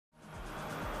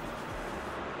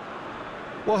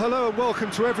Well, hello and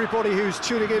welcome to everybody who's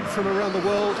tuning in from around the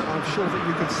world. I'm sure that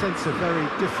you can sense a very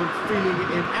different feeling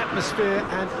in atmosphere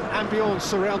and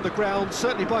ambience around the ground,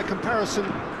 certainly by comparison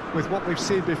with what we've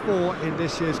seen before in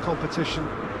this year's competition.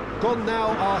 Gone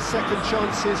now are second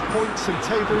chances, points and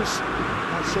tables,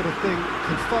 that sort of thing,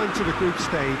 confined to the group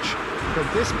stage. From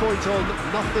this point on,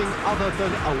 nothing other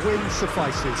than a win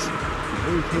suffices. The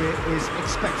mood here is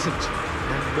expectant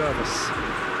and nervous.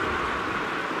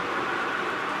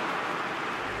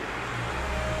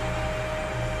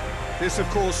 This, of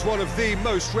course, one of the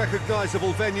most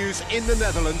recognisable venues in the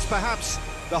Netherlands, perhaps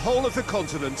the whole of the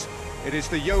continent. It is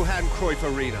the Johan Cruyff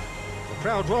Arena. The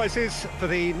crowd rises for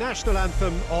the national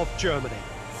anthem of Germany.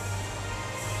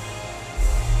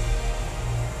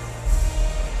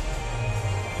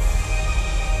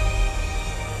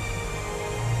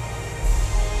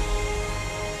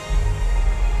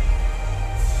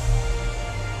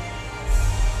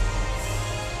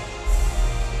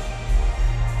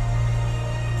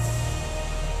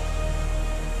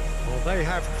 They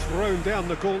have thrown down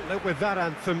the gauntlet with that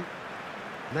anthem,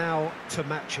 now to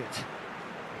match it.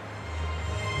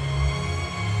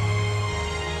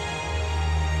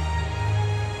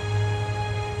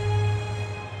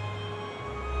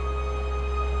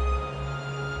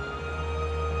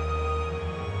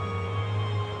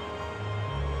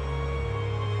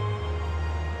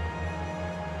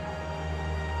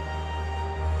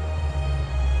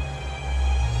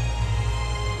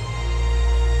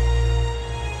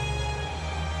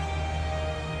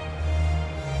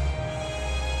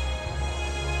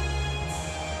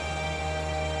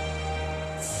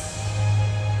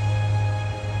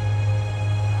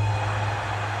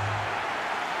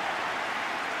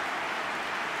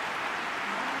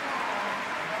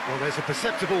 Well, there's a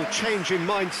perceptible change in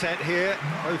mindset here,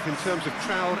 both in terms of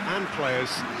crowd and players.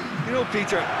 You know,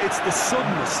 Peter, it's the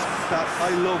suddenness that I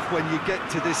love when you get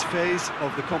to this phase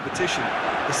of the competition.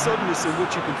 The suddenness in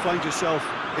which you can find yourself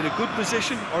in a good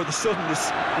position, or the suddenness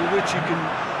in which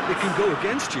it can go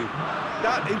against you.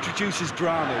 That introduces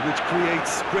drama, which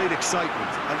creates great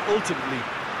excitement, and ultimately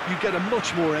you get a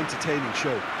much more entertaining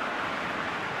show.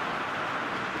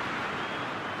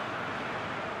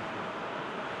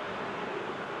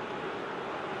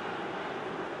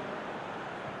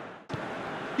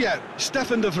 Yeah,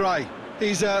 Stefan de Vrij.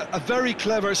 He's a very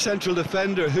clever central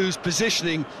defender whose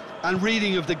positioning and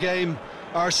reading of the game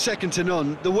are second to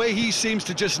none. The way he seems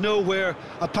to just know where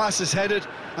a pass is headed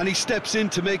and he steps in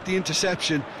to make the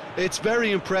interception, it's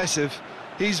very impressive.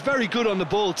 He's very good on the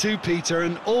ball too, Peter,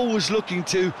 and always looking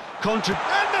to contribute.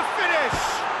 And the finish!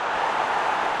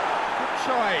 Good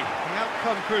try. The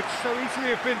outcome could so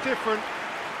easily have been different.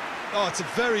 Oh, it's a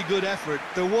very good effort.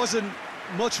 There wasn't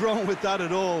much wrong with that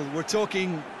at all. We're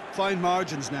talking fine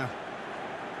margins now.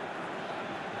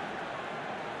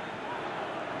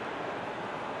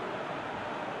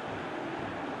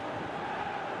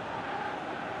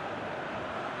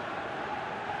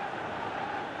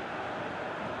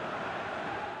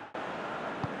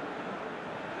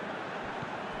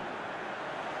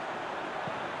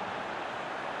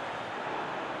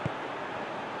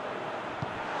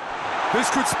 This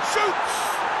could shoot!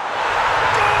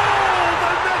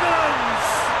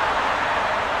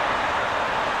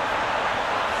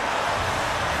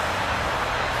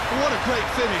 What a great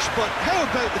finish, but how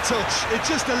about the touch? It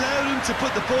just allowed him to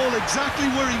put the ball exactly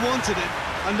where he wanted it,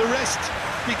 and the rest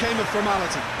became a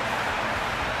formality.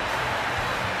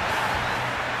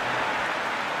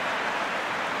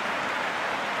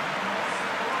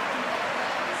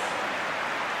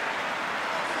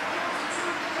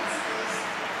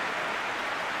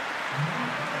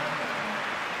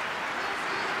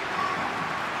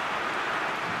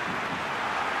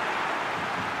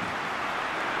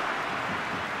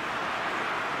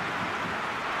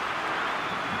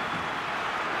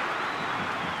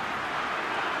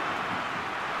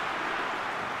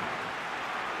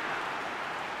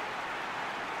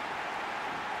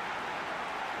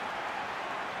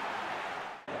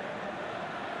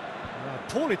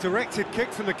 Poorly directed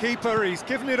kick from the keeper, he's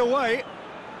given it away.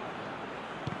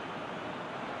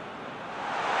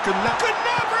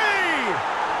 Gnabry!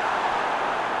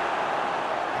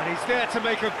 And he's there to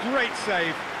make a great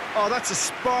save. Oh, that's a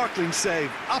sparkling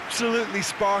save, absolutely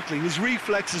sparkling. His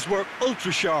reflexes were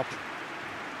ultra sharp.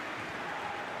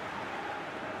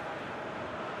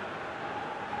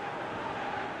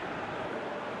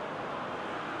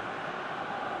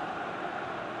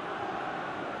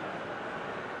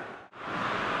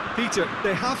 Peter,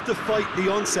 they have to fight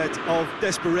the onset of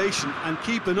desperation and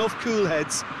keep enough cool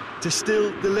heads to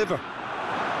still deliver.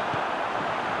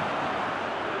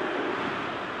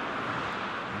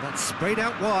 That's sprayed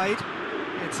out wide.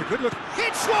 It's a good look.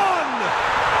 It's one!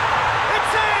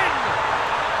 It's in!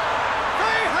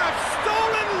 They have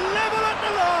stolen level at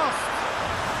the last!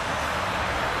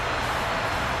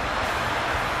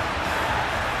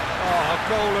 Oh, a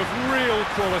goal of real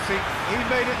quality. He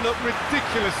made it look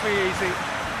ridiculously easy.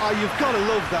 Oh, you've got to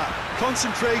love that.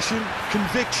 Concentration,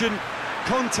 conviction,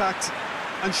 contact,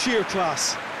 and sheer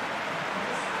class.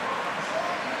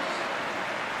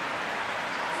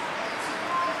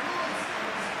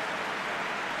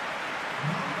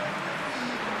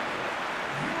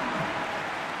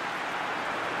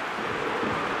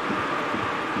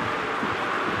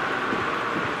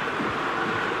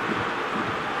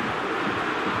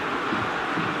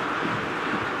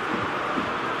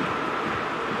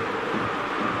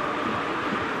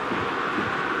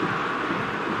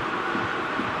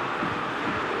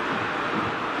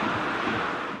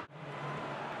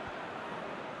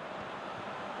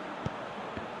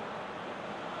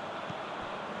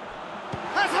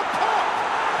 Has a pop!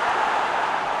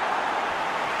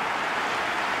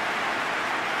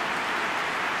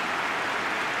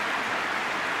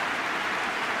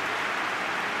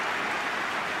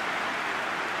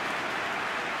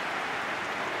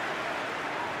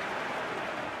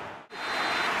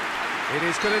 It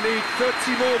is going to need 30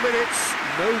 more minutes.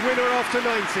 No winner after 90.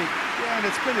 Yeah, and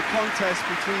it's been a contest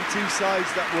between two sides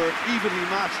that were evenly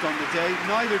matched on the day.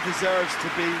 Neither deserves to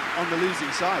be on the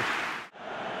losing side.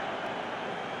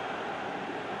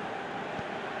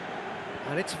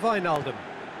 And it's Wijnaldum.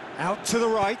 Out to the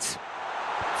right.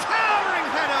 Towering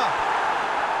header!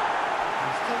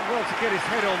 He's done well to get his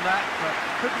head on that, but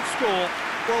couldn't score.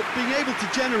 Well, being able to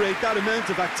generate that amount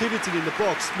of activity in the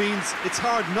box means it's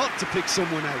hard not to pick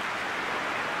someone out.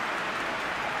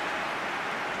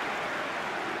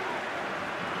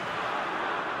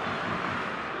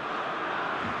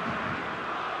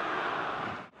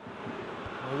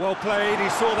 Well played, he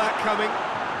saw that coming.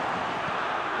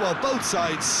 Well, both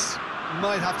sides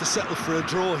might have to settle for a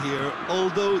draw here,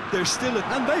 although there's still a...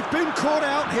 And they've been caught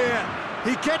out here.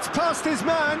 He gets past his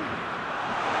man.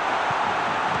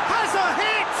 Has a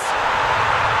hit!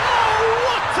 Oh,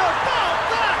 what about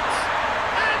that?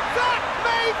 And that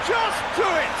may just do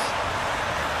it.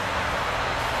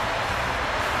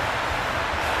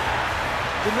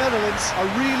 The Netherlands are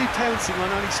really pouncing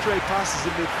on any stray passes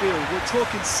in midfield. We're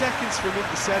talking seconds from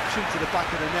interception to the back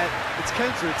of the net. It's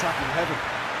counter-attacking heaven.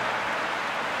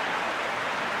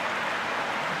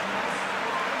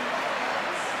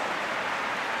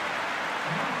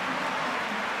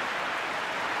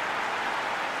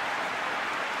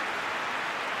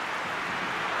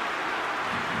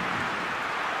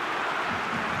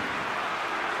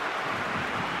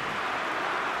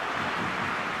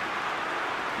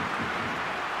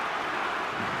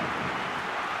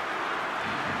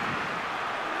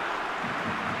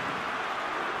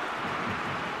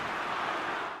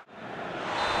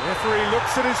 Referee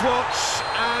looks at his watch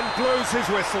and blows his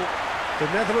whistle. The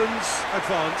Netherlands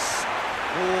advance.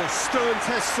 More stern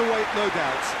tests await, no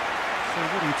doubt. So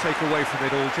what do you take away from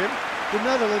it all, Jim? The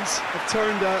Netherlands have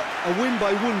turned a win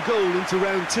by one goal into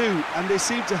round two, and they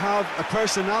seem to have a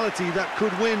personality that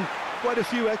could win quite a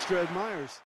few extra admirers.